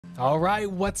All right,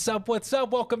 what's up? What's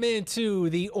up? Welcome into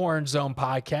the Orange Zone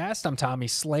podcast. I'm Tommy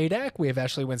Sladek. We have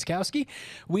Ashley Wenskoski.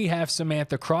 We have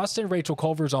Samantha Croston. Rachel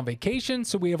Culver's on vacation,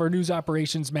 so we have our news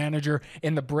operations manager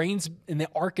and the brains and the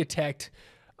architect.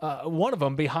 One of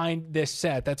them behind this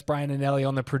set. That's Brian and Ellie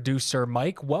on the producer,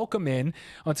 Mike. Welcome in.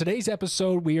 On today's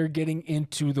episode, we are getting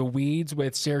into the weeds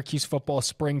with Syracuse football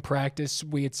spring practice.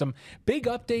 We had some big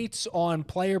updates on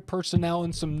player personnel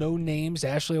and some no names.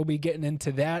 Ashley will be getting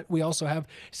into that. We also have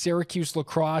Syracuse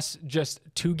Lacrosse, just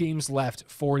 2 games left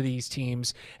for these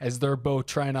teams as they're both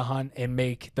trying to hunt and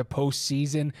make the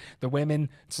postseason. The women,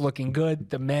 it's looking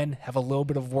good. The men have a little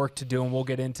bit of work to do, and we'll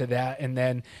get into that. And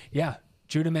then,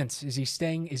 Judah Mintz, is he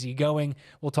staying? Is he going?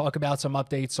 We'll talk about some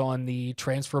updates on the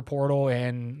transfer portal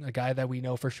and a guy that we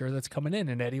know for sure that's coming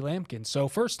in Eddie Lampkin. So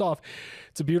first off,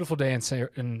 it's a beautiful day in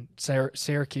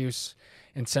Syracuse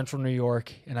in central New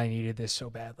York, and I needed this so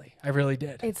badly. I really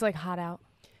did. It's like hot out.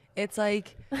 It's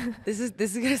like this is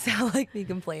gonna sound like me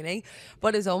complaining,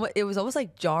 but it was almost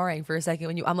like jarring for a second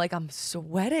when I'm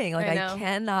sweating. Like I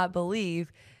cannot believe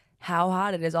how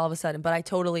hot it is all of a sudden. But I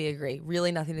totally agree.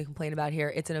 Really nothing to complain about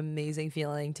here. It's an amazing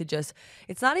feeling to just,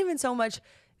 it's not even so much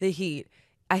the heat.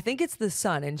 I think it's the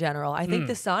sun in general. I think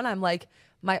the sun, I'm like,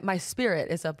 my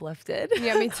spirit is uplifted.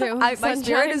 Yeah, me too. My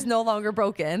spirit is no longer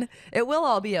broken. It will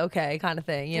all be okay kind of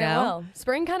thing, you know? Well,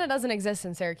 spring kind of doesn't exist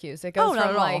in Syracuse. It goes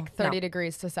from like 30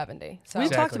 degrees to 70. So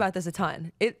We've talked about this a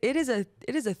ton. It is a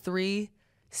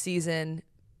 3-season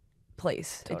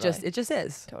place. Totally. It just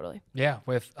is. Totally. Yeah,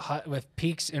 with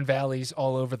peaks and valleys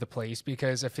all over the place,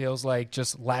 because it feels like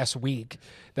just last week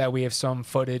that we have some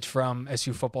footage from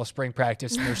SU football spring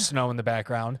practice and there's snow in the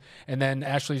background. And then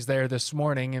Ashley's there this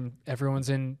morning and everyone's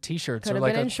in T-shirts or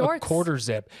like a quarter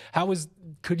zip.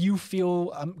 Could you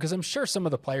feel, because I'm sure some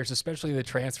of the players, especially the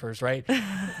transfers, right,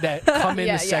 that come in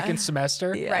the second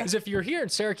semester, because if you're here in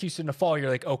Syracuse in the fall, you're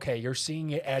like, okay, you're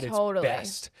seeing it at its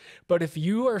best. But if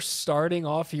you are starting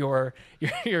off your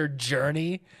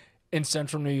journey in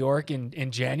central New York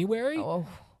in January,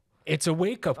 it's a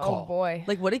wake-up call. Oh, boy.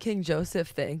 Like, what did King Joseph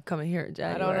think coming here in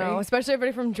January? I don't know. Especially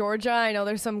everybody from Georgia. I know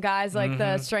there's some guys like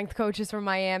the strength coaches from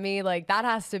Miami. Like, that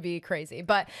has to be crazy.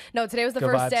 But, no, today was the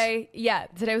first day. Yeah,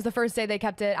 today was the first day they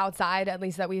kept it outside, at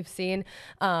least that we've seen.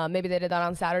 Maybe they did that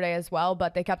on Saturday as well.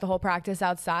 But they kept the whole practice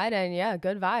outside. And, yeah,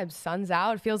 good vibes. Sun's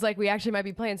out. It feels like we actually might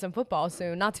be playing some football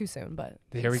soon. Not too soon, but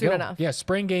here we soon go. enough. Yeah,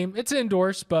 spring game. It's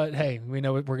indoors, but, hey, we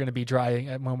know we're going to be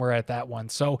dry when we're at that one.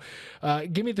 So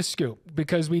give me the scoop,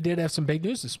 because we did have some big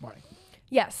news this morning.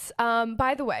 Yes.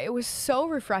 By the way, it was so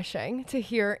refreshing to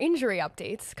hear injury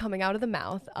updates coming out of the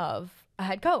mouth of a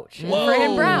head coach,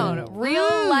 Fran Brown.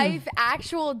 Real life,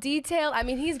 actual detail. I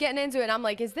mean, he's getting into it, and I'm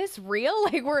like, is this real?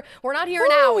 Like, we're not hearing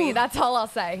owie. That's all I'll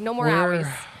say. No more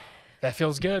owies. That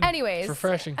feels good. Anyways. It's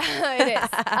refreshing. It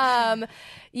is.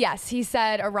 Yes, he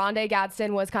said Oronde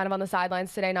Gadsden was kind of on the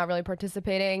sidelines today, not really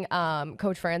participating.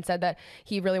 Coach Fran said that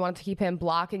he really wanted to keep him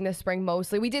blocking this spring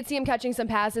mostly. We did see him catching some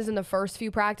passes in the first few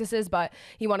practices, but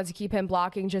he wanted to keep him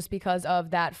blocking just because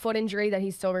of that foot injury that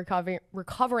he's still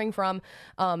recovering from.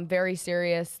 Very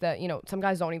serious that, some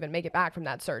guys don't even make it back from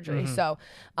that surgery. So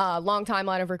long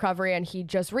timeline of recovery, and he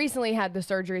just recently had the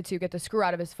surgery to get the screw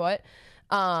out of his foot.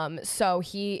 So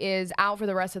he is out for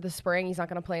the rest of the spring. He's not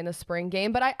going to play in the spring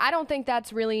game, but I don't think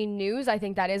that's really news. I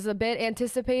think that is a bit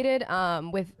anticipated,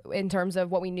 in terms of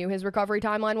what we knew his recovery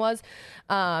timeline was.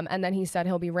 And then he said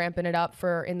he'll be ramping it up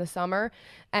in the summer.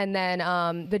 And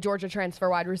then, the Georgia transfer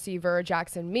wide receiver,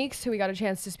 Jackson Meeks, who we got a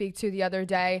chance to speak to the other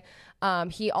day.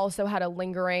 He also had a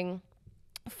lingering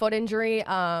foot injury.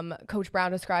 Coach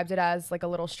Brown described it as like a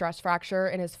little stress fracture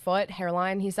in his foot,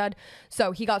 hairline, he said.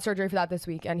 So he got surgery for that this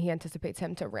week, and he anticipates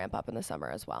him to ramp up in the summer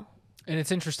as well. And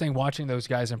it's interesting watching those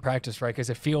guys in practice, right?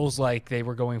 Because it feels like they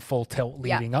were going full tilt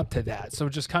leading up to that. So it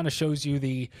just kind of shows you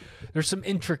there's some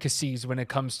intricacies when it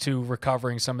comes to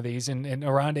recovering some of these. And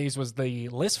Oronde's was the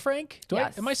Lisfranc?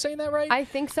 Am I saying that right? I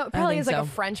think so. Probably is like a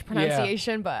French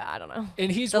pronunciation, but I don't know.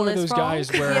 And he's one of those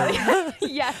guys where...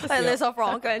 Yes.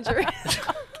 Lisfranc injury.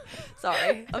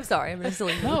 Sorry. I'm sorry. I'm just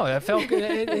silly. No, that felt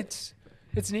good. It's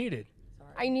needed.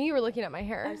 I knew you were looking at my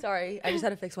hair. I'm sorry. I just had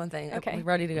to fix one thing. Okay. I'm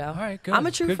ready to go. All right, good. I'm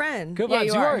a true friend. Good vibes.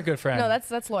 You are a good friend. No,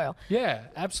 that's loyal. Yeah,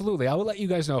 absolutely. I will let you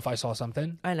guys know if I saw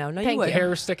something. I know. No, Thank you would. you.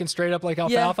 Hair sticking straight up like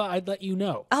alfalfa, I'd let you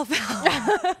know.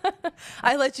 Alfalfa.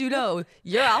 I let you know.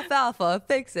 You're alfalfa.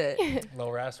 Fix it.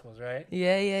 Little rascals, right?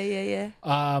 Yeah.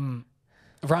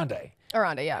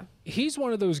 Oronde, yeah. He's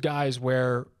one of those guys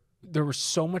where there was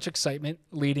so much excitement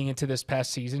leading into this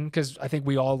past season, because I think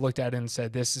we all looked at it and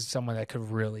said, this is someone that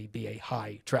could really be a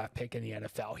high draft pick in the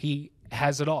NFL. He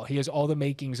has it all. He has all the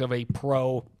makings of a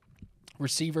pro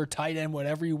receiver, tight end,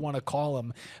 whatever you want to call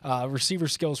him, receiver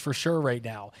skills for sure right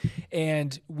now.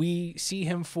 And we see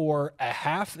him for a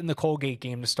half in the Colgate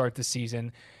game to start the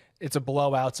season. It's a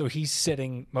blowout, so he's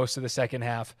sitting most of the second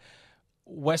half.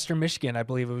 Western Michigan, I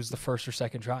believe it was the first or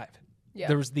second drive. Yeah.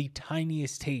 There was the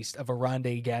tiniest taste of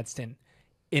Oronde Gadsden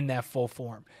in that full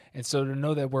form. And so to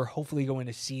know that we're hopefully going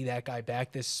to see that guy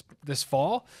back this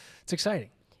fall, it's exciting.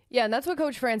 Yeah, and that's what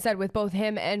Coach Fran said with both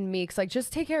him and Meeks. Like,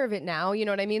 just take care of it now. You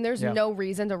know what I mean? There's no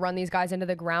reason to run these guys into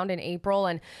the ground in April.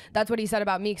 And that's what he said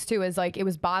about Meeks, too, is like it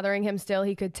was bothering him still.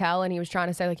 He could tell, and he was trying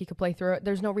to say, like, he could play through it.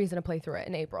 There's no reason to play through it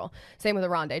in April. Same with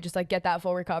Oronde. Just, like, get that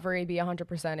full recovery, be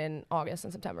 100% in August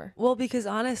and September. Well, because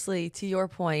honestly, to your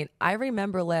point, I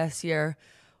remember last year,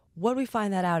 when we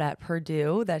find that out at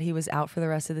Purdue, that he was out for the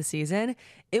rest of the season,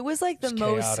 it was like the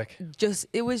most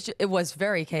chaotic. It was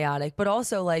very chaotic, but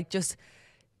also like just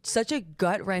such a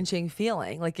gut-wrenching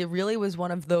feeling. Like it really was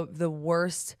one of the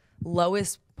worst,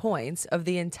 lowest points of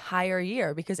the entire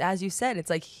year, because as you said, it's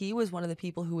like he was one of the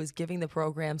people who was giving the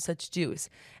program such juice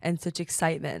and such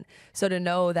excitement. So to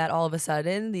know that all of a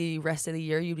sudden the rest of the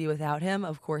year you'd be without him,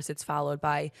 of course it's followed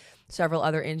by several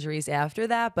other injuries after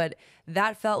that, but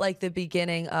that felt like the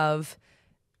beginning of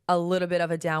a little bit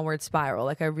of a downward spiral.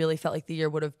 Like I really felt like the year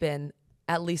would have been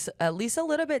at least a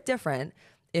little bit different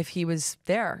if he was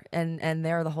there and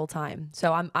there the whole time.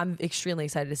 So I'm extremely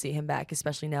excited to see him back,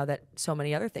 especially now that so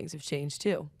many other things have changed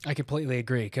too. I completely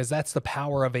agree, because that's the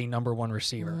power of a number one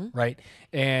receiver, right?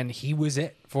 And he was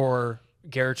it for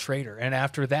Garrett Schrader. And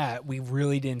after that, we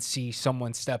really didn't see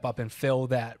someone step up and fill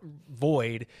that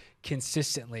void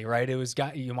consistently, right? It was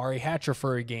got Amari Hatcher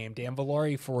for a game, Dan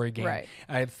Villari for a game. Right.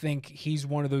 I think he's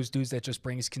one of those dudes that just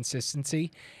brings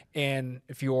consistency. And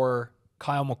if you're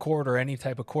Kyle McCord or any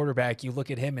type of quarterback, you look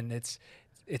at him and it's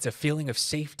a feeling of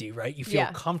safety, right? You feel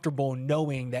comfortable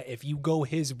knowing that if you go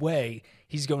his way,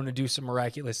 he's going to do some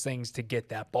miraculous things to get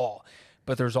that ball.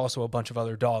 But there's also a bunch of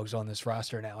other dogs on this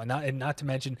roster now, and not to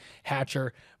mention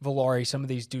Hatcher, Villari, some of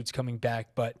these dudes coming back,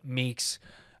 but Meeks,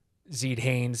 Zeed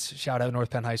Haynes, shout out North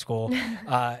Penn High School.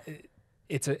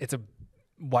 It's a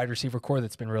wide receiver core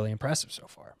that's been really impressive so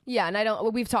far. Yeah,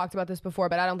 and we've talked about this before,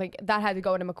 but I don't think that had to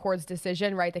go into McCord's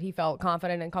decision, right? That he felt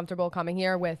confident and comfortable coming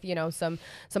here with, some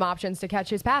options to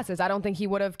catch his passes. I don't think he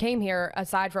would have came here,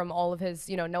 aside from all of his,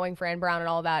 knowing Fran Brown and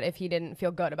all that, if he didn't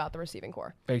feel good about the receiving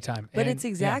core. Big time. But it's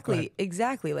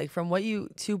exactly like from what you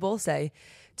two both say.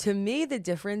 To me, the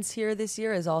difference here this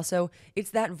year is also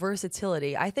it's that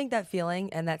versatility. I think that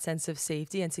feeling and that sense of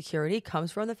safety and security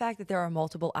comes from the fact that there are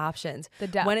multiple options. The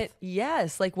depth.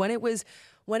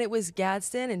 When it was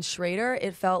Gadsden and Schrader,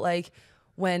 it felt like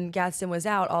when Gadsden was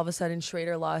out, all of a sudden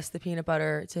Schrader lost the peanut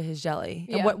butter to his jelly.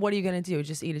 Yeah. And what are you going to do?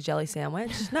 Just eat a jelly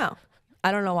sandwich? No.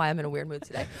 I don't know why I'm in a weird mood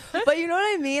today, but you know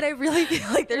what I mean? I really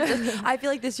feel like I feel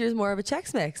like this year's more of a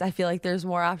Chex Mix. I feel like there's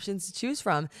more options to choose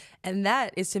from. And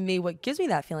that is, to me, what gives me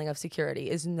that feeling of security,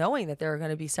 is knowing that there are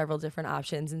going to be several different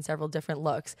options and several different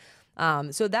looks.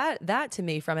 So that to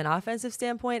me, from an offensive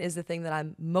standpoint, is the thing that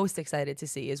I'm most excited to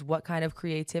see, is what kind of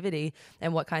creativity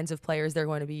and what kinds of players they're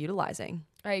going to be utilizing.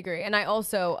 I agree. And I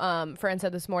also, Fran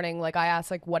said this morning, like I asked,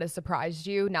 like, what has surprised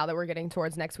you now that we're getting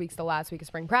towards next week's the last week of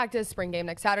spring practice, spring game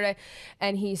next Saturday.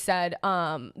 And he said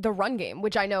the run game,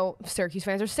 which I know Syracuse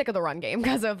fans are sick of the run game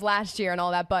because of last year and all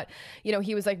that. But,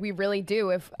 he was like, we really do.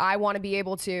 If I want to be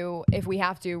able to, if we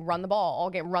have to run the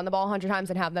ball, run the ball 100 times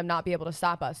and have them not be able to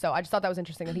stop us. So I just thought that was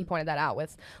interesting that he pointed that out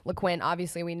with LeQuint.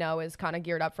 Obviously, we know is kind of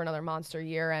geared up for another monster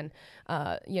year, and,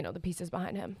 the pieces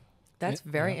behind him. That's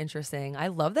very interesting. I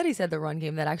love that he said the run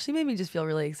game. That actually made me just feel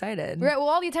really excited. Right. Well,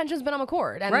 all the attention's been on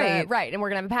McCord. And right. And we're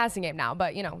going to have a passing game now.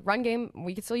 But, run game,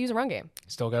 we could still use a run game.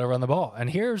 Still got to run the ball. And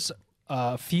here's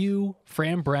a few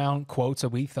Fran Brown quotes that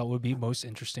we thought would be most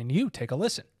interesting to you. Take a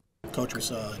listen. Coach, we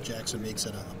saw Jackson Meeks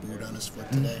had a boot on his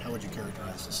foot today. How would you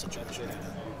characterize the situation right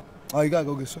now? Oh, you gotta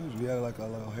go get surgery. He had like a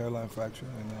little hairline fracture,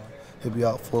 and he'll be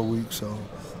out 4 weeks. So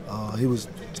he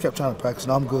kept trying to practice.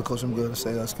 No, I'm good, coach. I'm good. I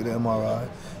say let's get an MRI,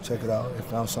 check it out. They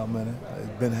found something in it.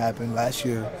 It's been happening last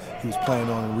year. He was playing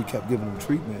on it, and we kept giving him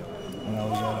treatment. And I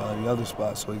was at the other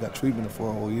spot, so he got treatment for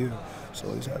a whole year.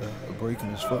 So he's had a break in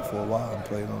his foot for a while and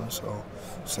played on it. So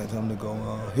sent him to go.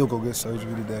 He'll go get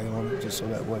surgery today on it, just so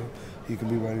that way he can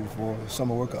be ready for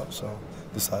summer workout. So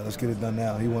decided let's get it done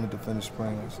now. He wanted to finish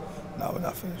spring. No, we're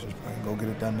not finishing spring. Go get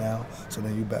it done now. So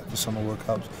then you back for summer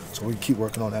workouts. So we keep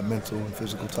working on that mental and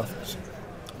physical toughness.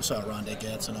 We saw Oronde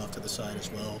Gadsden off to the side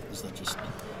as well. Is that just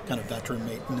kind of veteran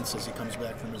maintenance as he comes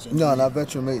back from his injury? No, not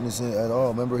veteran maintenance at all.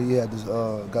 Remember, he had this,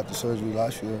 got the surgery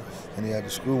last year, and he had the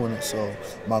screw in it. So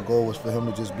my goal was for him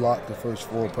to just block the first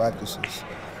 4 practices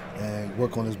and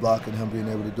work on his block and him being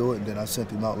able to do it. And then I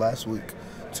sent him out last week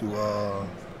to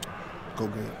go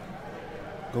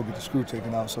get the screw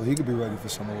taken out so he could be ready for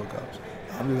summer workouts.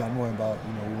 I'm worried about,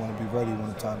 we want to be ready when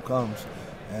the time comes.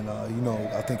 And,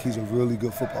 I think he's a really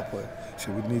good football player.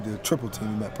 So we need to triple team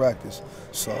him at practice.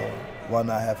 So why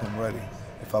not have him ready?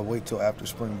 If I wait till after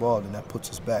spring ball, then that puts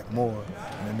us back more.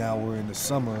 And then now we're in the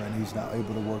summer and he's not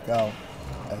able to work out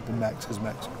at his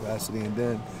max capacity. And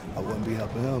then I wouldn't be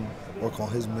helping him work on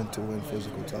his mental and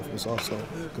physical toughness also,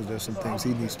 because there's some things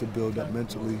he needs to build up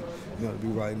mentally, to be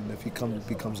right. And if he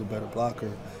becomes a better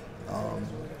blocker,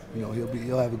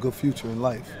 he'll have a good future in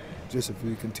life. Just if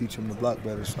we can teach him to block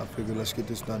better. So I figured let's get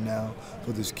this done now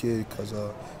for this kid because,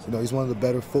 he's one of the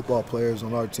better football players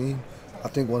on our team. I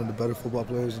think one of the better football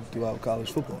players throughout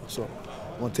college football. So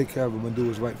I want to take care of him and do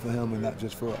what's right for him and not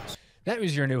just for us. That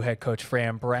was your new head coach,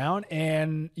 Fran Brown.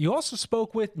 And you also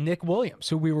spoke with Nick Williams,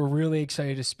 who we were really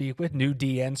excited to speak with. New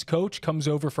DN's coach, comes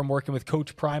over from working with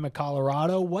Coach Prime at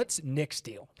Colorado. What's Nick's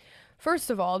deal?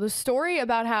 First of all, the story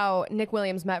about how Nick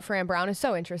Williams met Fran Brown is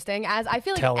so interesting, as I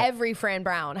feel like every Fran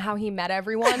Brown, how he met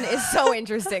everyone is so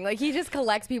interesting. Like, he just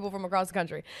collects people from across the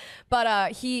country.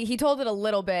 But he told it a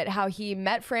little bit, how he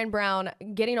met Fran Brown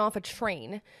getting off a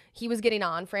train. He was getting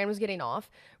on, Fran was getting off,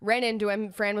 ran into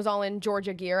him. Fran was all in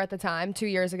Georgia gear at the time, 2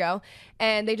 years ago.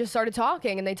 And they just started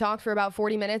talking, and they talked for about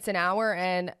 40 minutes, an hour.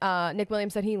 And Nick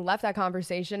Williams said he left that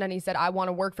conversation, and he said, I want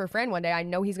to work for Fran one day. I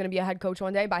know he's going to be a head coach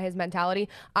one day by his mentality.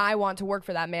 I want to work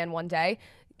for that man one day.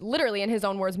 Literally, in his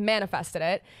own words, manifested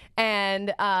it.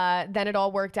 And then it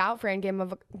all worked out. Fran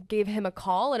gave him a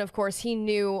call. And, of course, he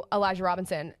knew Elijah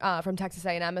Robinson from Texas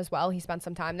A&M as well. He spent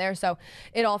some time there. So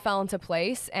it all fell into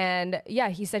place. And, yeah,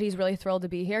 he said he's really thrilled to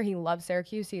be here. He loves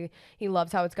Syracuse. He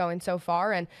loves how it's going so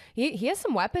far. And he has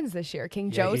some weapons this year.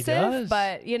 King Joseph,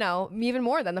 but, even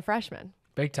more than the freshman.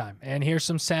 Big time. And here's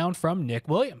some sound from Nick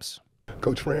Williams.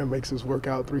 Coach Fran makes us work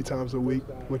out 3 times a week,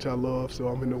 which I love. So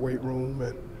I'm in the weight room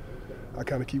and I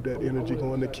kind of keep that energy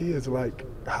going. The kids like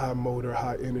high motor,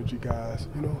 high energy guys.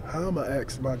 How am I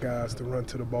asking my guys to run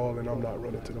to the ball and I'm not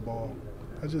running to the ball?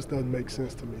 That just doesn't make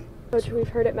sense to me. Coach, we've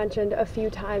heard it mentioned a few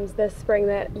times this spring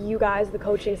that you guys, the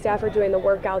coaching staff, are doing the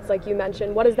workouts like you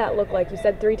mentioned. What does that look like? You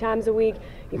said 3 times a week.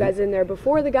 You guys in there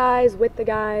before the guys, with the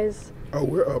guys? Oh,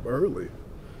 we're up early.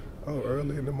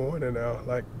 Early in the morning now,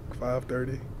 like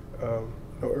 5:30.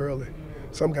 Early.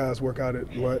 Some guys work out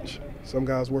at lunch. Some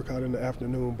guys work out in the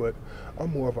afternoon, but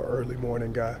I'm more of an early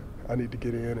morning guy. I need to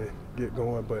get in and get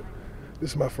going, but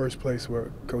this is my first place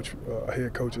where a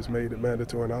head coach has made it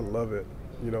mandatory, and I love it.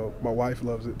 My wife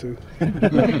loves it too.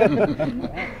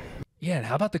 Yeah, and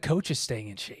how about the coaches staying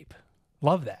in shape?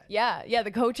 Love that. Yeah,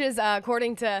 the coaches,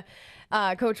 according to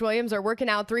Coach Williams, are working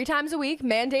out 3 times a week,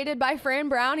 mandated by Fran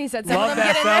Brown. He said some of them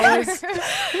get in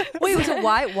there. Wait, so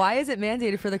why is it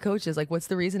mandated for the coaches? Like, what's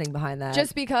the reasoning behind that?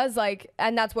 Just because,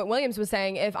 and that's what Williams was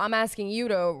saying, if I'm asking you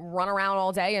to run around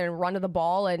all day and run to the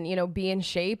ball and, be in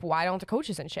shape, why don't the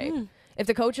coaches in shape? If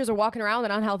the coaches are walking around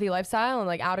with an unhealthy lifestyle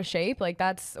and out of shape,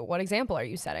 that's what example are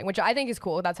you setting? Which I think is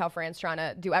cool. That's how Fran's trying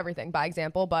to do everything by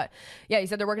example. But yeah, he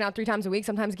said they're working out 3 times a week.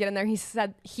 Sometimes get in there. He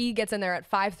said he gets in there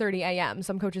at 5:30 a.m.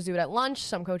 Some coaches do it at lunch.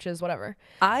 Some coaches, whatever.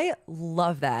 I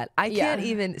love that. I can't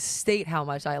even state how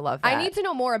much I love that. I need to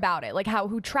know more about it.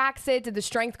 Who tracks it? Did the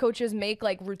strength coaches make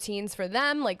routines for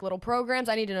them, little programs?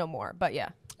 I need to know more. But yeah.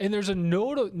 And there's a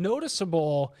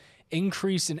noticeable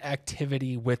increase in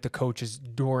activity with the coaches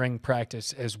during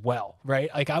practice as well, right?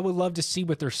 I would love to see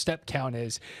what their step count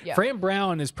is. Yeah. Fran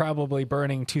Brown is probably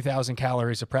burning 2,000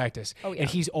 calories a practice, and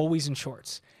he's always in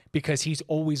shorts because he's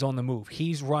always on the move.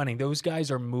 He's running. Those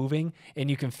guys are moving, and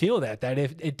you can feel that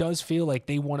if it does feel like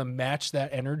they want to match that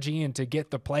energy and to get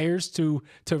the players to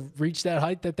reach that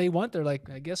height that they want. They're like,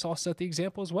 I guess I'll set the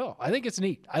example as well. I think it's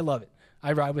neat. I love it.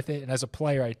 I ride with it, and as a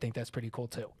player, I think that's pretty cool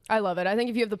too. I love it. I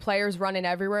think if you have the players running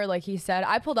everywhere, like he said,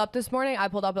 I pulled up this morning. I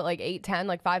pulled up at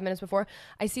 8:10, 5 minutes before.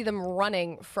 I see them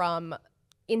running from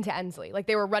into Ensley.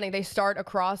 They were running. They start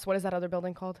across, what is that other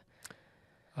building called?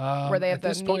 Where they have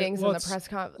the meetings and the press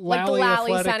conference, the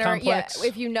Lally Center. Complex. Yeah,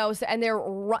 if you know, and they're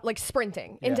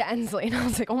sprinting into Ensley, and I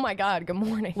was like, "Oh my God, good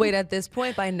morning." Wait, at this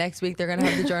point, by next week, they're gonna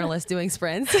have the journalists doing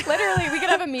sprints. Literally, we could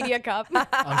have a media cup.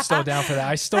 I'm still down for that.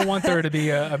 I still want there to be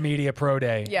a media pro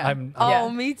day. Yeah.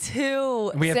 Me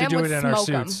too. We have to do it in our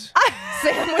suits.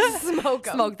 Sam would smoke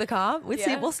them. Smoke the comp.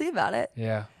 We'll see about it.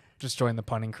 Yeah, just join the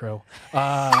punting crew.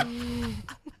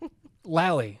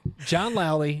 John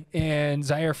Lally and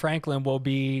Zaire Franklin will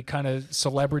be kind of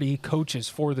celebrity coaches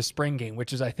for the spring game,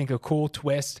 which is, I think, a cool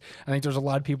twist. I think there's a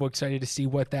lot of people excited to see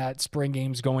what that spring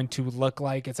game is going to look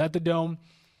like. It's at the Dome,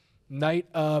 night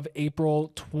of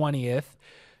April 20th.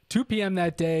 2 p.m.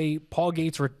 that day, Paul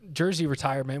Gates' jersey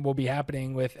retirement will be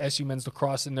happening with SU men's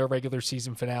lacrosse in their regular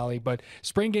season finale. But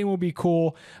spring game will be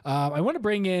cool. I want to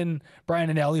bring in Brian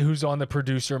and Ellie, who's on the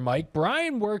producer mic.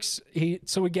 Brian works.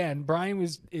 Brian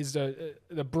is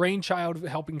the brainchild of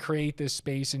helping create this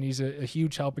space, and he's a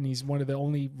huge help, and he's one of the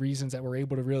only reasons that we're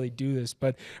able to really do this.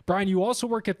 But Brian, you also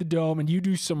work at the Dome, and you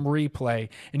do some replay,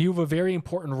 and you have a very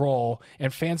important role,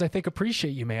 and fans, I think,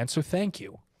 appreciate you, man. So thank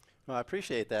you. Well, I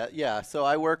appreciate that. Yeah, so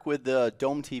I work with the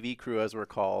Dome TV crew, as we're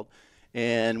called,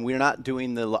 and we're not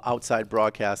doing the outside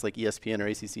broadcast like ESPN or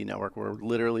ACC Network. We're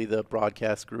literally the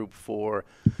broadcast group for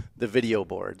the video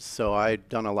boards. So I've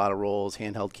done a lot of roles,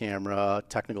 handheld camera,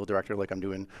 technical director like I'm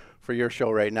doing for your show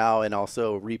right now, and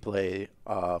also replay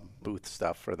booth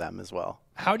stuff for them as well.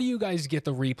 How do you guys get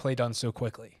the replay done so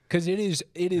quickly? Because it is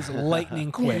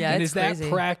lightning quick. Yeah, and it's is that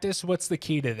crazy. practice? What's the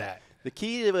key to that? The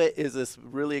key to it is this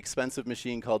really expensive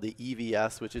machine called the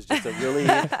EVS, which is just a really,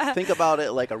 think about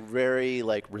it like a very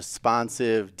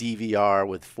responsive DVR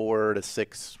with 4 to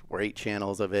 6 or 8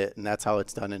 channels of it. And that's how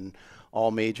it's done in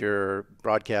all major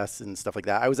broadcasts and stuff like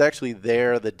that. I was actually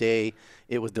there the day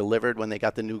it was delivered when they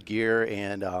got the new gear.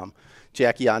 And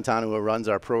Jackie Antano, who runs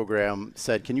our program,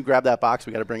 said, "Can you grab that box?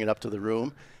 We got to bring it up to the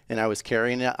room." And I was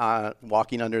carrying it,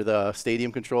 walking under the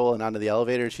stadium control and onto the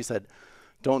elevator. She said,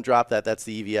 "Don't drop that. That's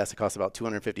the EVS. It costs about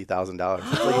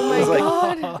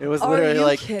 $250,000. It was literally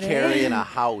like carrying a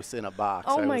house in a box.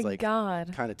 Oh I my was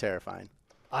God. kind of terrifying.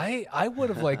 I would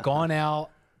have gone out.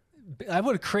 I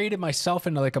would have created myself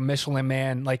into a Michelin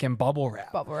Man, in bubble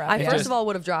wrap. Bubble wrap. I first of all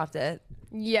would have dropped it.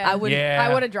 Yeah, I would. Yeah.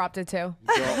 I would have dropped it too.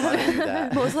 Don't want to do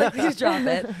that. Most likely just drop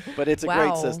it. But it's a Wow.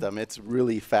 great system. It's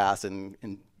really fast and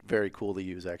very cool to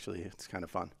use. Actually, it's kind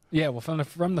of fun. Yeah, well,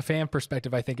 from the fan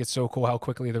perspective, I think it's so cool how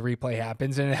quickly the replay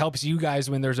happens, and it helps you guys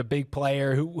when there's a big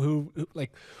player who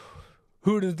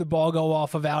does the ball go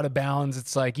off of out of bounds.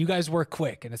 It's you guys work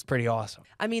quick, and it's pretty awesome.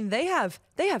 I mean, they have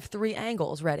 3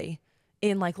 angles ready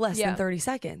in less Yeah. than 30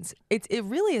 seconds. It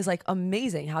really is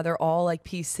amazing how they're all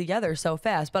pieced together so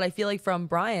fast. But I feel from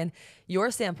Brian,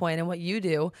 your standpoint and what you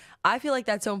do, I feel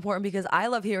that's so important because I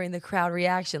love hearing the crowd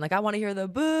reaction. I want to hear the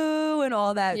boo and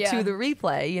all that Yeah. to the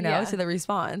replay, Yeah. to the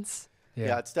response.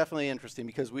 Yeah, it's definitely interesting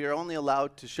because we are only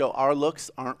allowed to show our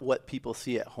looks aren't what people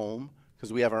see at home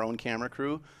because we have our own camera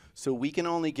crew. So we can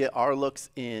only get our looks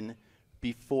in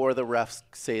before the refs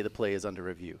say the play is under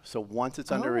review. So once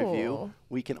it's under review,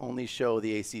 we can only show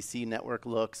the ACC network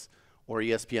looks or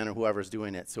ESPN or whoever's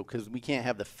doing it. So because we can't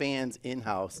have the fans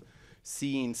in-house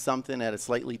seeing something at a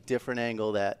slightly different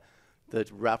angle that the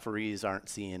referees aren't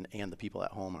seeing and the people at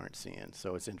home aren't seeing.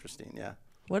 So it's interesting, yeah.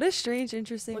 What a strange,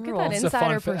 interesting Look at rule. that That's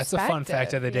insider that's a fun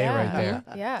fact of the day Yeah. right there.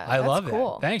 Yeah, I that's love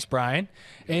cool. that. Thanks, Brian.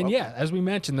 And yeah, as we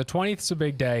mentioned, the 20th is a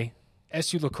big day.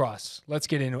 SU lacrosse. Let's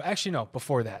get into it. Actually, no.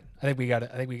 Before that, I think we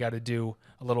got to do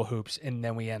a little hoops, and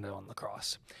then we end it on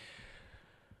lacrosse.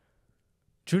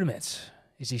 Judah Mintz.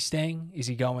 Is he staying? Is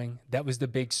he going? That was the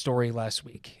big story last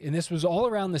week, and this was all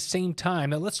around the same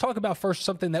time. Now let's talk about first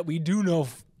something that we do know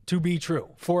to be true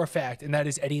for a fact, and that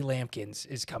is Eddie Lampkin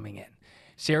is coming in.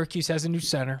 Syracuse has a new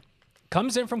center.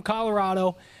 Comes in from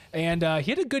Colorado, and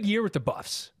he had a good year with the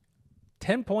Buffs.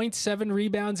 10 points, 7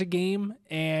 rebounds a game,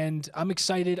 and I'm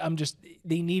excited.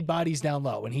 They need bodies down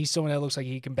low, and he's someone that looks like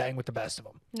he can bang with the best of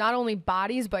them. Not only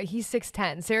bodies, but he's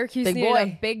 6'10". Syracuse Big needed boy.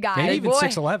 a big guy. Maybe Big even boy.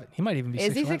 6'11". He might even be 6'11".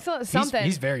 Is he 6'11"? Something.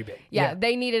 He's very big. Yeah,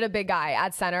 they needed a big guy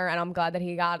at center, and I'm glad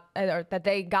that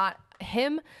they got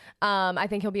him. I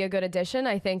think he'll be a good addition.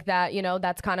 I think that,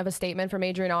 that's kind of a statement from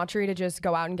Adrian Autry to just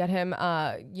go out and get him,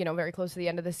 very close to the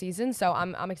end of the season. So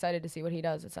I'm excited to see what he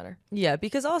does at center. Yeah,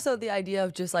 because also the idea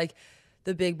of just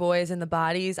the big boys and the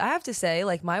bodies. I have to say,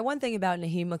 my one thing about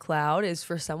Naheem McLeod is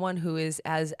for someone who is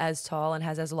as tall and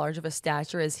has as large of a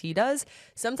stature as he does,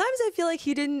 sometimes I feel like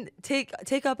he didn't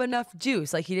take up enough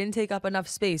juice, he didn't take up enough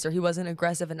space, or he wasn't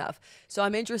aggressive enough. So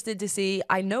I'm interested to see.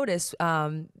 I noticed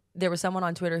there was someone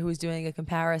on Twitter who was doing a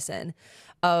comparison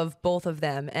of both of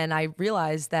them, and I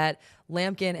realized that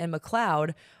Lampkin and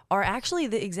McLeod are actually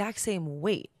the exact same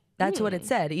weight. That's what it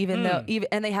said,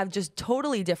 and they have just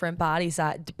totally different body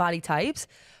types.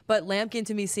 But Lampkin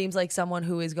to me seems like someone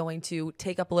who is going to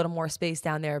take up a little more space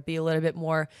down there, be a little bit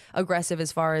more aggressive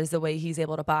as far as the way he's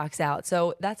able to box out.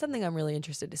 So that's something I'm really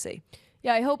interested to see.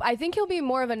 Yeah, I think he'll be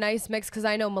more of a nice mix because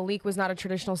I know Malik was not a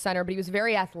traditional center, but he was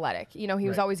very athletic. He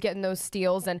was always getting those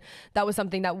steals, and that was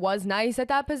something that was nice at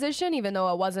that position, even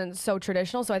though it wasn't so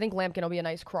traditional. So I think Lampkin will be a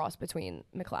nice cross between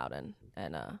McLeod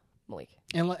and Malik.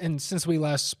 And since we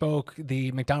last spoke,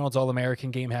 the McDonald's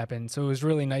All-American game happened, so it was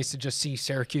really nice to just see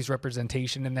Syracuse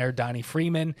representation in there. Donnie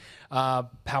Freeman,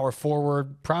 power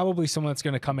forward, probably someone that's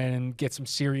going to come in and get some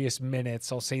serious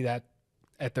minutes. I'll say that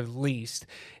at the least,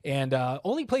 and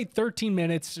only played 13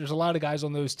 minutes. There's a lot of guys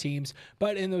on those teams,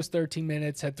 but in those 13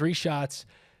 minutes had 3 shots,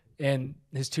 and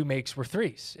his 2 makes were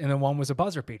threes, and then 1 was a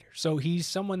buzzer beater. So he's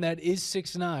someone that is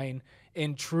 6'9",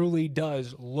 and truly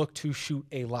does look to shoot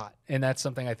a lot. And that's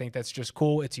something I think that's just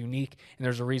cool. It's unique, and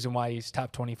there's a reason why he's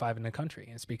top 25 in the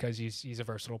country. It's because he's a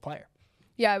versatile player.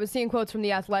 Yeah, I was seeing quotes from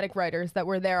the Athletic writers that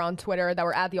were there on Twitter that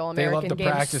were at the All-American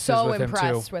game. So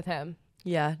impressed with him.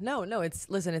 Yeah, no, it's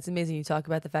amazing you talk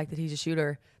about the fact that he's a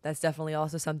shooter. That's definitely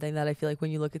also something that I feel like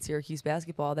when you look at Syracuse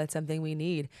basketball, that's something we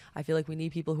need. I feel like we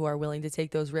need people who are willing to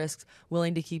take those risks,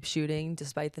 willing to keep shooting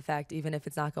despite the fact even if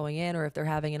it's not going in or if they're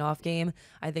having an off game.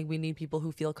 I think we need people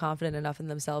who feel confident enough in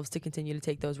themselves to continue to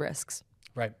take those risks.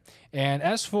 Right. And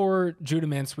as for Judah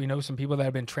Mintz, we know some people that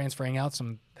have been transferring out,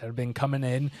 some that have been coming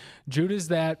in. Judah's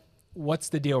that. What's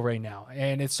the deal right now?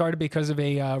 And it started because of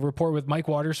a report with Mike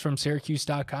Waters from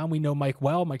Syracuse.com. We know Mike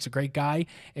well. Mike's a great guy.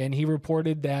 And he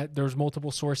reported that there's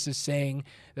multiple sources saying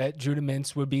that Judah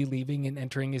Mintz would be leaving and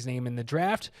entering his name in the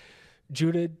draft.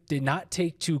 Judah did not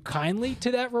take too kindly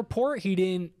to that report. He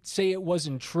didn't say it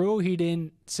wasn't true. He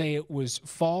didn't say it was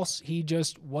false. He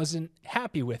just wasn't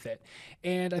happy with it.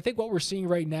 And I think what we're seeing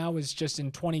right now is just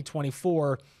in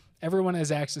 2024, everyone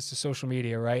has access to social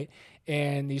media, right?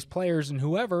 And these players and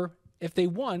whoever, if they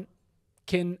want,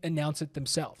 can announce it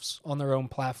themselves on their own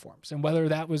platforms. And whether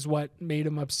that was what made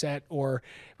him upset or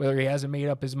whether he hasn't made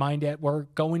up his mind yet, we're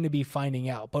going to be finding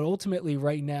out. But ultimately,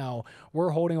 right now, we're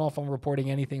holding off on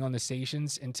reporting anything on the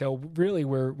stations until really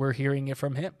we're hearing it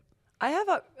from him. I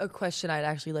have a question I'd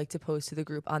actually like to pose to the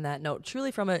group on that note,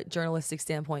 truly from a journalistic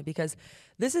standpoint, because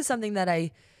this is something that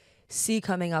I see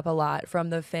coming up a lot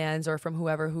from the fans or from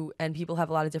whoever and people have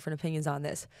a lot of different opinions on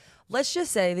this. Let's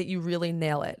just say that you really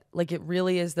nail it. Like it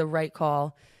really is the right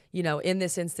call. You know, in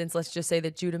this instance, let's just say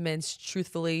that Judah Mintz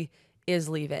truthfully is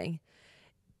leaving.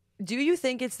 Do you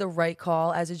think it's the right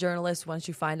call as a journalist once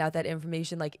you find out that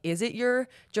information? Like, is it your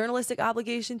journalistic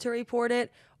obligation to report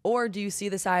it? Or do you see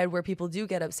the side where people do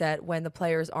get upset when the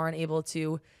players aren't able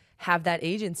to have that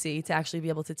agency to actually be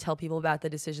able to tell people about the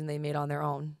decision they made on their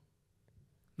own?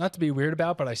 Not to be weird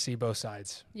about, but I see both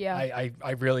sides. Yeah.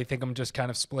 I really think I'm just kind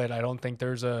of split. I don't think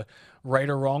there's a right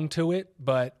or wrong to it,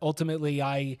 but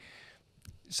ultimately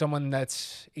someone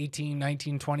that's 18,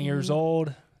 19, 20 years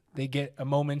old, they get a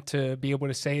moment to be able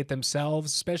to say it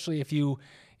themselves, especially if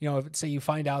say you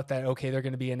find out that, okay, they're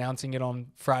going to be announcing it on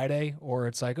Friday, or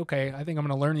it's like, okay, I think I'm going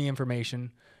to learn the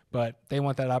information, but they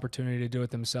want that opportunity to do it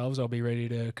themselves. I'll be ready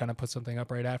to kind of put something up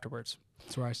right afterwards.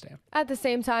 That's where I stand. At the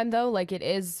same time, though, like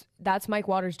that's Mike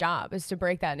Waters' job is to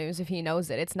break that news if he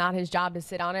knows it. It's not his job to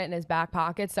sit on it in his back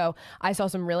pocket. So I saw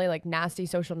some really nasty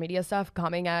social media stuff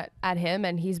coming at him,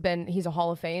 and he's a Hall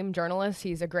of Fame journalist.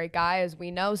 He's a great guy, as we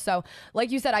know. So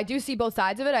like you said, I do see both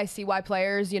sides of it. I see why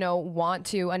players, want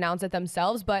to announce it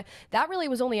themselves, but that really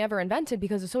was only ever invented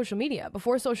because of social media.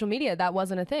 Before social media, that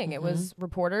wasn't a thing. It was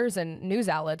reporters and news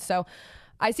outlets. So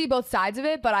I see both sides of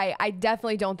it, but I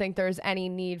definitely don't think there's any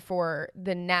need for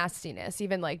the nastiness.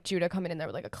 Even like Judah coming in there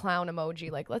with like a clown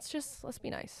emoji, like let's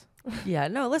be nice. Yeah,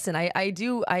 no, listen,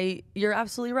 you're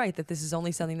absolutely right that this is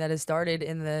only something that has started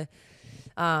in the,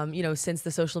 since the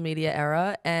social media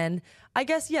era. And I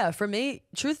guess, yeah, for me,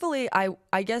 truthfully,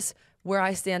 I guess where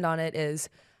I stand on it is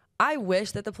I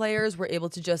wish that the players were able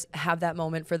to just have that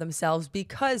moment for themselves,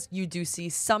 because you do see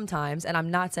sometimes, and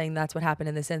I'm not saying that's what happened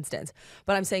in this instance,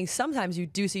 but I'm saying sometimes you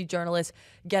do see journalists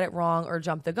get it wrong or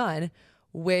jump the gun,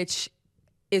 which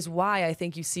is why I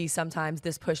think you see sometimes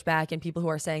this pushback and people who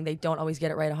are saying they don't always get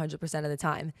it right 100% of the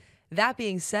time. That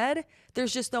being said,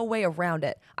 there's just no way around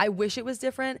it. I wish it was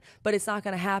different, but it's not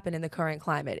going to happen in the current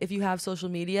climate. If you have social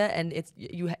media and it's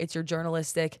your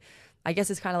journalistic, I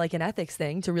guess it's kind of like an ethics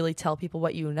thing to really tell people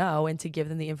what you know and to give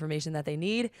them the information that they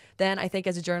need, then I think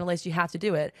as a journalist, you have to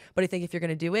do it. But I think if you're going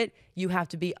to do it, you have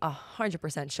to be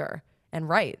 100% sure and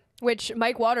right. Which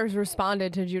Mike Waters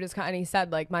responded to Judah's and he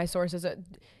said, my sources,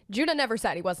 Judah never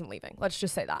said he wasn't leaving. Let's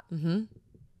just say that. Mm-hmm.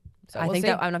 So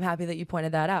I'm happy that you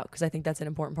pointed that out, because I think that's an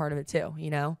important part of it too,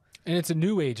 And it's a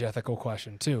new age ethical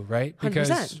question too, right? Because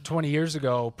 100%. 20 years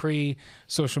ago,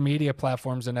 pre-social media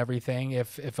platforms and everything,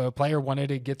 if a player wanted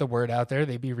to get the word out there,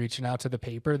 they'd be reaching out to the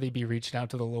paper, they'd be reaching out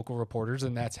to the local reporters,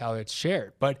 and that's how it's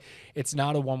shared. But it's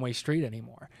not a one-way street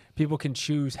anymore. People can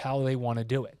choose how they want to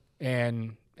do it.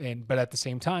 But at the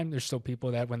same time, there's still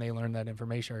people that when they learn that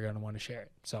information are going to want to share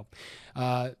it. So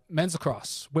men's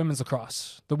lacrosse, women's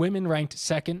lacrosse. The women ranked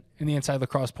second in the Inside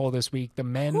Lacrosse poll this week. The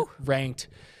men ranked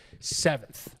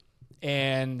 7th.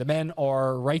 And the men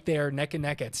are right there neck and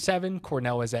neck at 7.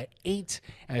 Cornell is at 8.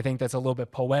 And I think that's a little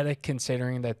bit poetic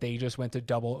considering that they just went to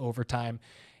double overtime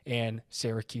and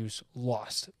Syracuse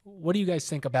lost. What do you guys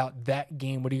think about that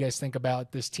game? What do you guys think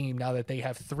about this team now that they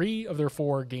have 3 of their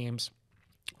 4 games?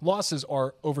 Losses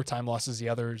are overtime losses, the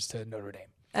others to Notre Dame.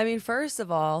 I mean, first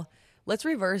of all, let's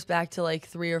reverse back to like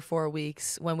 3 or 4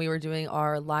 weeks when we were doing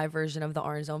our live version of the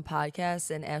Orange Zone podcast,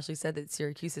 and Ashley said that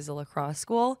Syracuse is a lacrosse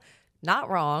school. Not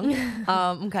wrong.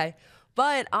 Okay.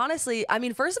 But honestly, I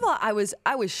mean, first of all, I was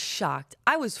shocked.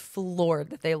 I was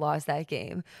floored that they lost that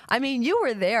game. I mean, you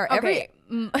were there. Okay.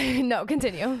 No,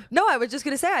 continue. No, I was just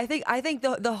gonna say, I think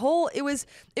the whole it was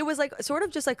like sort of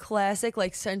just a classic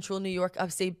like Central New York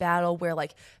upstate battle where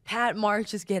like Pat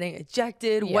March is getting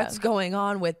ejected. Yeah. What's going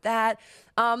on with that?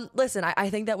 Listen, I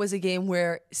think that was a game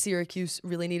where Syracuse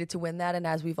really needed to win that, and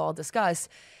as we've all discussed,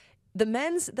 the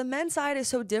men's side is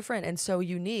so different and so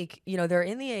unique. You know, they're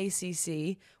in the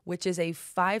ACC, which is a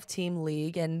 5-team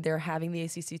league, and they're having the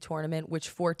ACC tournament, which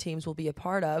 4 teams will be a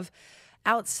part of.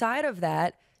 Outside of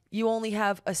that, you only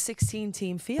have a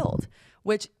 16-team field,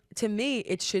 which to me,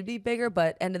 it should be bigger,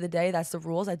 but end of the day, that's the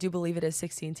rules. I do believe it is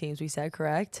 16 teams, we said,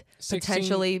 correct? 16,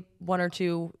 potentially 1 or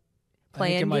 2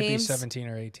 play-in games. I think it might be 17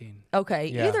 or 18. Okay,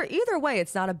 Yeah. Either way,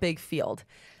 it's not a big field.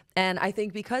 And I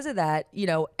think because of that, you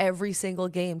know, every single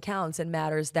game counts and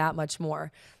matters that much more.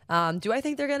 Do I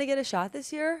think they're going to get a shot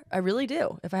this year? I really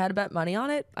do. If I had to bet money on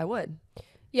it, I would.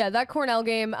 Yeah, that Cornell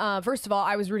game, first of all,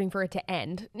 I was rooting for it to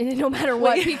end no matter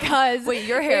what, because wait,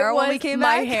 your hair when we came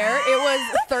back? My hair, it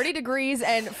was 30 degrees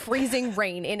and freezing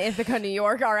rain in Ithaca, New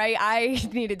York. All right, I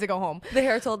needed to go home. The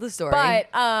hair told the story.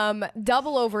 But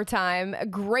double overtime,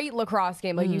 great lacrosse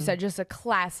game, like you said, just a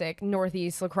classic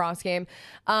Northeast lacrosse game.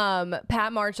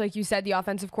 Pat March, like you said, the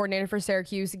offensive coordinator for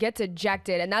Syracuse, gets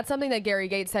ejected, and that's something that Gary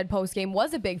Gates said post-game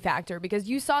was a big factor, because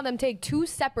you saw them take 2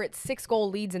 separate 6-goal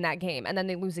leads in that game, and then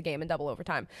they lose the game in double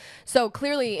overtime. So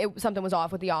clearly something was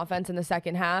off with the offense in the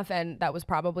second half, and that was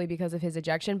probably because of his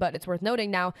ejection. But it's worth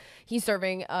noting now he's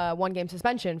serving a 1-game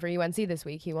suspension for UNC this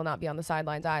week. He will not be on the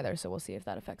sidelines either, so we'll see if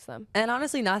that affects them. And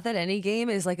honestly, not that any game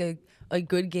is like a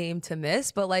good game to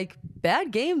miss, but like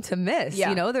bad game to miss. Yeah.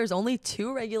 You know, there's only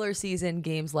 2 regular season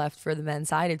games left for the men's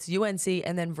side. It's UNC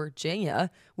and then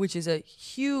Virginia, which is a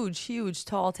huge,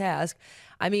 tall task.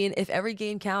 I mean, if every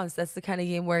game counts, that's the kind of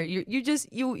game where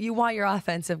you want your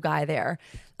offensive guy there.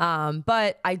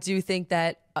 But I do think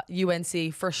that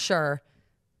UNC for sure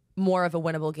more of a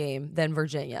winnable game than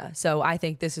Virginia. So I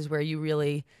think this is where you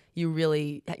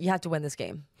have to win this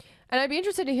game. And I'd be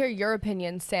interested to hear your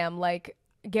opinion, Sam. Like,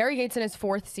 Gary Gates in his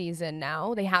 4th season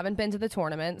now. They haven't been to the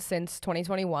tournament since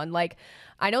 2021. Like,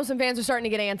 I know some fans are starting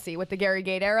to get antsy with the Gary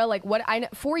Gate era. Like,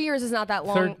 4 years is not that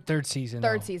long. Third season.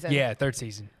 Third though. season. Yeah, third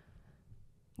season.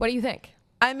 What do you think?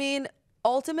 I mean,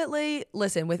 ultimately,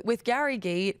 listen, with Gary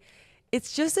Gate,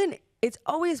 it's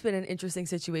always been an interesting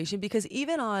situation, because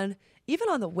even on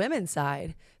the women's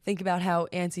side, think about how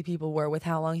antsy people were with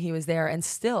how long he was there, and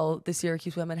still the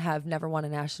Syracuse women have never won a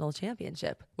national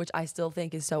championship, which I still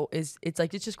think it's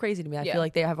just crazy to me. I feel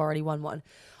like they have already won one.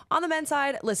 On the men's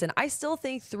side, listen, I still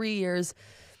think 3 years.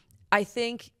 I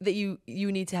think that you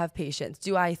need to have patience.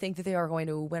 Do I think that they are going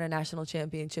to win a national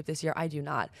championship this year? I do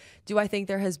not. Do I think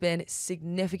there has been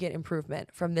significant improvement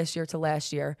from this year to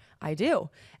last year? I do.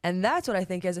 And that's what I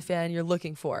think as a fan you're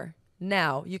looking for.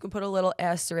 Now, you can put a little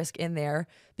asterisk in there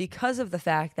because of the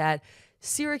fact that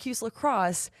Syracuse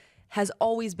lacrosse has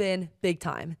always been big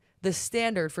time. The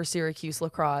standard for Syracuse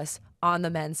lacrosse on the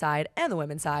men's side and the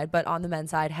women's side, but on the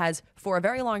men's side has for a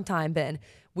very long time been,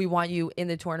 we want you in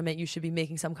the tournament. You should be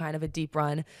making some kind of a deep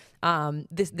run.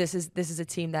 This is a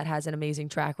team that has an amazing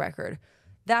track record.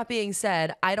 That being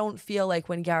said, I don't feel like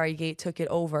when Gary Gate took it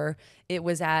over, it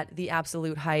was at the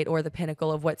absolute height or the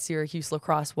pinnacle of what Syracuse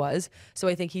lacrosse was. So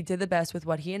I think he did the best with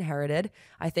what he inherited.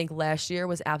 I think last year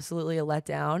was absolutely a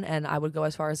letdown, and I would go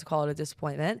as far as to call it a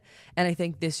disappointment. And I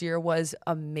think this year was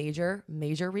a major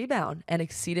rebound and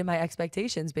exceeded my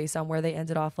expectations based on where they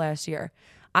ended off last year.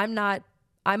 I'm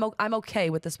okay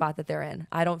with the spot that they're in.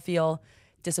 I don't feel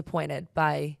disappointed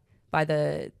by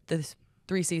the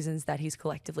 3 seasons that he's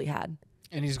collectively had.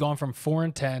 And he's gone from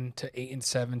 4-10 to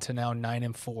 8-7 to now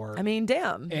 9-4. I mean,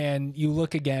 damn. And you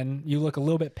look a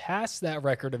little bit past that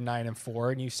record of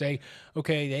 9-4, and you say,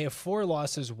 okay, they have 4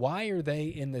 losses. Why are they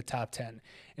in the top 10?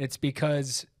 It's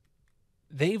because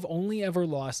they've only ever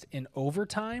lost in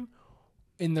overtime,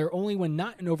 and their only win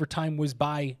not in overtime was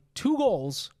by 2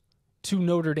 goals to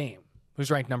Notre Dame,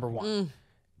 who's ranked number 1.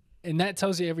 And that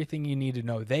tells you everything you need to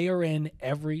know. They are in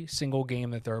every single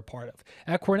game that they're a part of.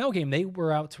 At Cornell game, they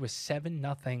were out to a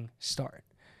 7-0 start.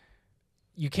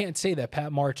 you can't say that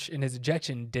Pat March and his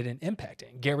ejection didn't impact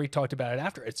it. Gary talked about it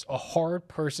after. It's a hard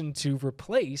person to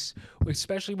replace,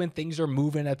 especially when things are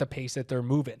moving at the pace that they're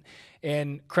moving.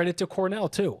 And credit to Cornell,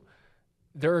 too.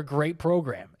 They're a great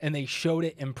program, and they showed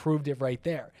it and proved it right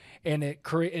there. And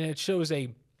it shows a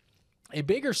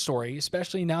bigger story,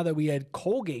 especially now that we had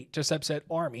Colgate just upset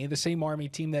Army, the same Army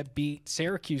team that beat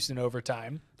Syracuse in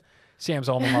overtime, Sam's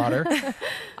alma mater.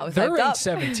 They're ranked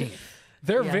 17th.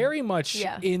 They're very much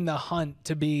in the hunt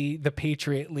to be the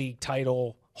Patriot League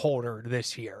title holder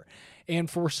this year. And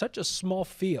for such a small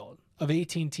field of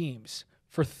 18 teams,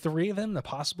 for 3 of them to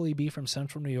possibly be from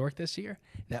Central New York this year,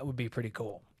 that would be pretty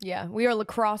cool. Yeah, we are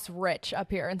lacrosse rich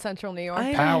up here in Central New York.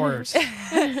 Powers.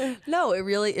 No, it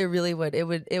really would. It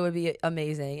would be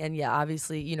amazing. And yeah,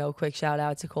 obviously, you know, quick shout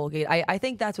out to Colgate. I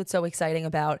think that's what's so exciting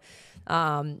about,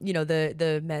 you know,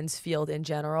 the men's field in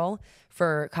general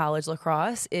for college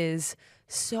lacrosse is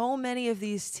so many of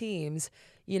these teams,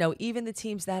 you know, even the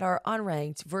teams that are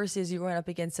unranked versus you're going up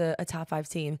against a top 5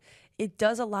 team, it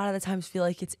does a lot of the times feel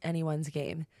like it's anyone's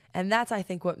game. And that's, I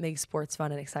think, what makes sports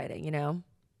fun and exciting, you know?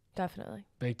 Definitely.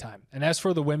 Big time. And as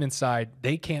for the women's side,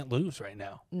 they can't lose right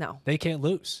now. No. They can't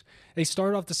lose. They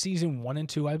started off the season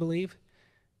 1-2, I believe.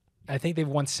 I think they've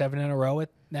won 7 in a row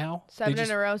now. 7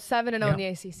 in a row, 7-0 in the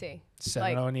ACC.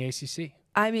 7-0 in the ACC.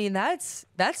 I mean, that's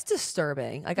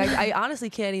disturbing. Like, I honestly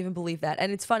can't even believe that.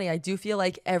 And it's funny. I do feel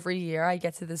like every year I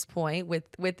get to this point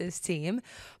with this team.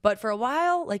 But for a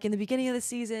while, like in the beginning of the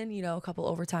season, you know, a couple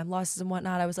overtime losses and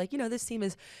whatnot, I was like, you know, this team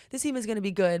is going to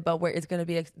be good, but where it's going to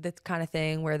be the kind of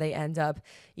thing where they end up,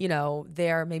 you know,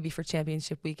 there maybe for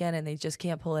championship weekend and they just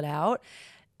can't pull it out.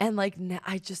 And like,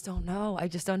 I just don't know.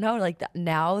 Like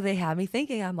now they have me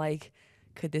thinking, I'm like,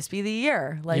 could this be the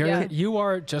year? Like you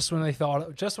are just when I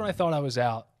thought I was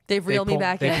out. They've reeled me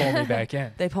back in. They pulled me back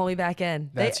in. They pull me back in.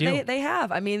 That's you. They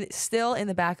have. I mean, still in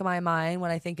the back of my mind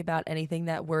when I think about anything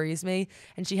that worries me,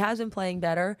 and she has been playing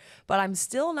better, but I'm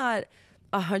still not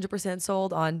 100%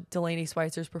 sold on Delaney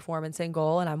Schweitzer's performance and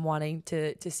goal, and I'm wanting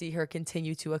to see her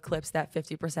continue to eclipse that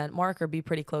 50% mark or be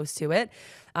pretty close to it.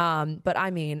 But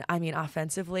I mean,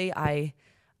 offensively,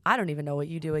 I don't even know what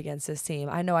you do against this team.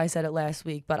 I know I said it last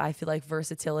week, but I feel like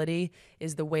versatility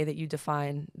is the way that you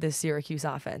define this Syracuse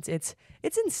offense. It's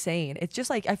insane. It's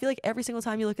just like, I feel like every single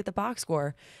time you look at the box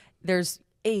score, there's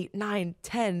 8, 9,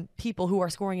 10 people who are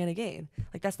scoring in a game.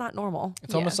 Like, that's not normal.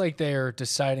 It's almost like they're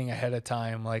deciding ahead of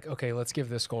time, like, okay, let's give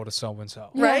this goal to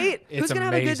so-and-so. Right? It's Who's going to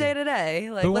have a good day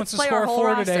today? Like, who let's wants to play score our whole 4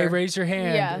 roster today? Raise your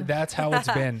hand. Yeah. That's how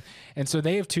it's been. And so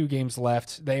they have 2 games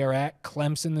left. They are at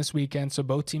Clemson this weekend, so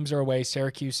both teams are away.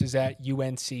 Syracuse is at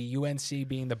UNC. UNC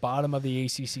being the bottom of the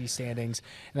ACC standings,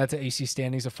 and that's the ACC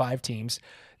standings of 5 teams.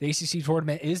 The ACC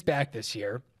tournament is back this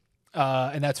year.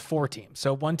 And that's 4 teams.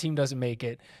 So 1 team doesn't make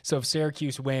it. So if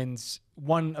Syracuse wins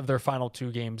one of their final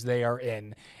 2 games, they are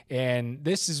in. And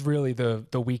this is really the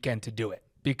weekend to do it,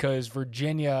 because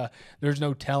Virginia, there's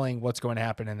no telling what's going to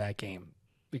happen in that game.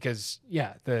 Because,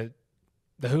 yeah, the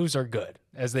Who's are good,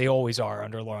 as they always are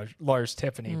under Lars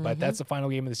Tiffany. But that's the final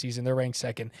game of the season. They're ranked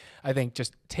 2nd. I think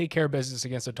just take care of business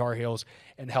against the Tar Heels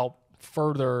and help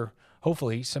further,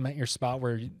 hopefully, cement your spot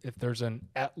where if there's an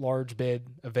at-large bid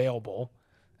available,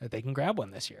 that they can grab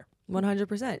one this year.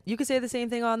 100%. You could say the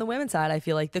same thing on the women's side. I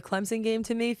feel like the Clemson game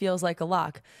to me feels like a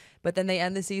lock, but then they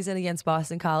end the season against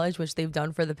Boston College, which they've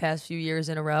done for the past few years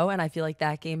in a row. And I feel like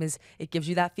that game it gives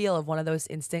you that feel of one of those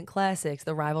instant classics.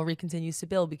 The rivalry continues to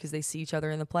build because they see each other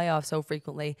in the playoffs so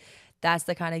frequently. That's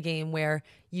the kind of game where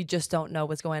you just don't know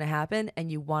what's going to happen,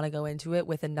 and you want to go into it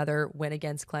with another win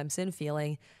against Clemson,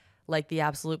 feeling like the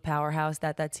absolute powerhouse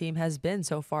that team has been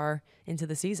so far into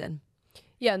the season.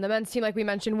 Yeah, and the men's team, like we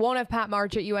mentioned, won't have Pat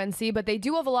March at UNC, but they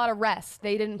do have a lot of rest.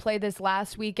 They didn't play this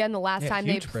last weekend. The last time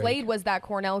they played was that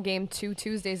Cornell game 2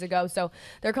 Tuesdays ago. So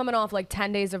they're coming off like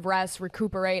 10 days of rest,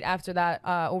 recuperate after that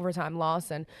overtime loss,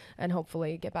 and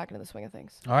hopefully get back into the swing of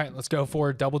things. All right, let's go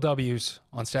for double W's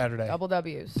on Saturday. Double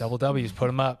W's. Double W's. Put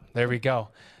them up. There we go.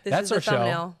 That's is our the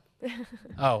thumbnail. show.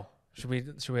 Oh, should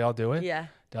we all do it? Yeah.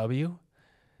 W.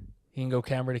 He can go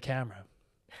camera to camera.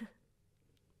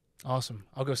 Awesome.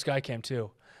 I'll go Skycam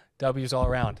too. W's all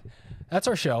around. That's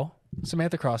our show.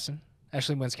 Samantha Croston,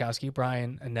 Ashley Wenskoski,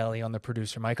 Brian Anelli on the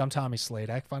producer mic. I'm Tommy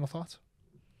Sladek. Final thoughts?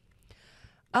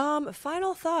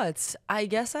 Final thoughts. I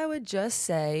guess I would just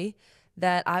say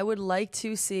that I would like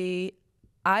to see,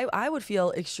 I would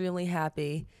feel extremely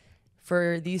happy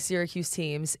for these Syracuse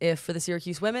teams if for the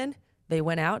Syracuse women, they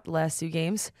went out the last 2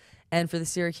 games, and for the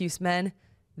Syracuse men,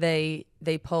 they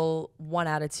pull 1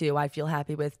 out of 2. I'd feel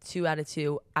happy with 2 out of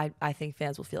 2. I think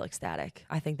fans will feel ecstatic.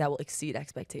 I think that will exceed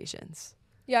expectations.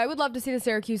 Yeah, I would love to see the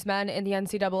Syracuse men in the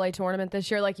NCAA tournament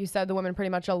this year. Like you said, the women pretty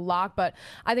much a lock, but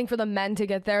I think for the men to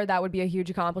get there, that would be a huge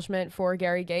accomplishment for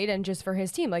Gary Gait and just for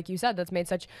his team. Like you said, that's made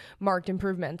such marked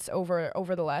improvements over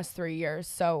the last 3 years.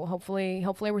 So hopefully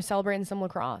we're celebrating some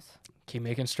lacrosse. Keep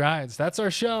making strides. That's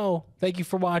our show. Thank you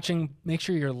for watching. Make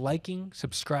sure you're liking,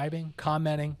 subscribing,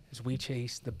 commenting as we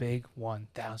chase the big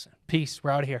 1,000. Peace.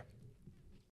 We're out of here.